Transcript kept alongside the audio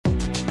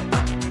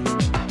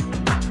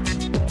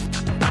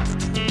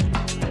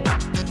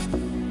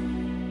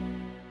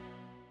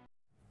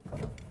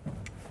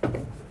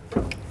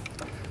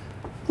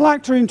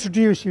like to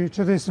introduce you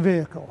to this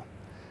vehicle.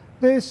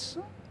 This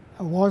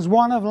was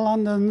one of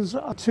London's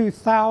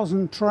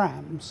 2000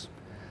 trams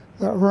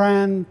that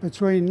ran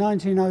between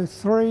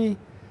 1903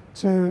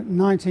 to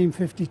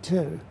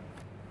 1952.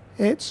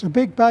 It's a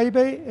big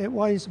baby. It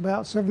weighs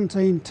about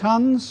 17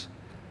 tons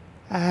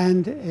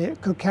and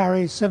it could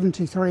carry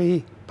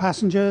 73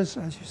 passengers,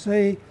 as you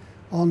see,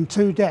 on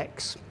 2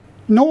 decks.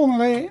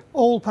 Normally,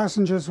 all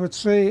passengers would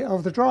see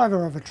of the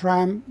driver of a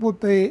tram would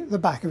be the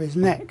back of his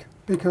neck,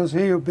 because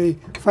he would be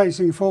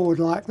facing forward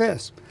like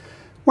this.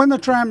 When the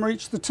tram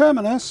reached the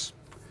terminus,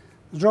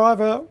 the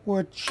driver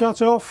would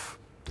shut off,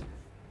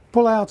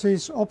 pull out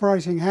his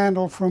operating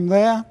handle from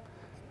there,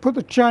 put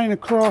the chain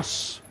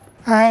across,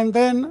 and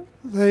then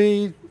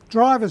the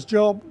driver's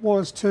job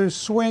was to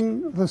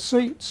swing the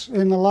seats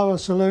in the lower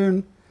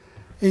saloon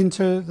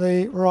into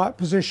the right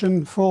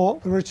position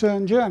for the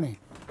return journey,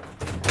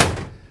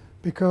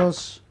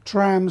 because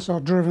trams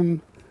are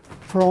driven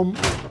from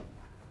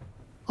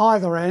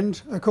either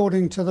end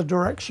according to the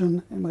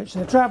direction in which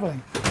they're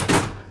travelling.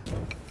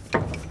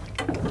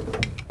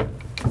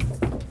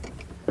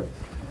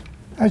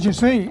 As you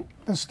see,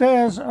 the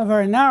stairs are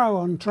very narrow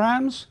on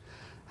trams,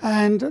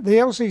 and the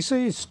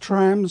LCC's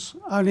trams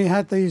only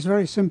had these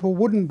very simple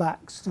wooden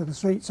backs to the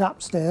seats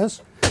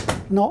upstairs,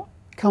 not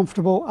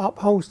comfortable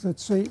upholstered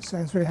seats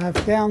as we have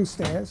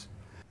downstairs.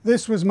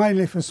 This was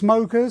mainly for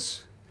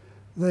smokers.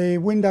 The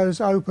windows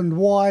opened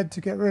wide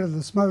to get rid of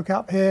the smoke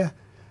up here.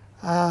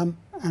 And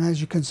as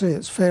you can see,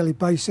 it's fairly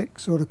basic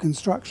sort of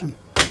construction.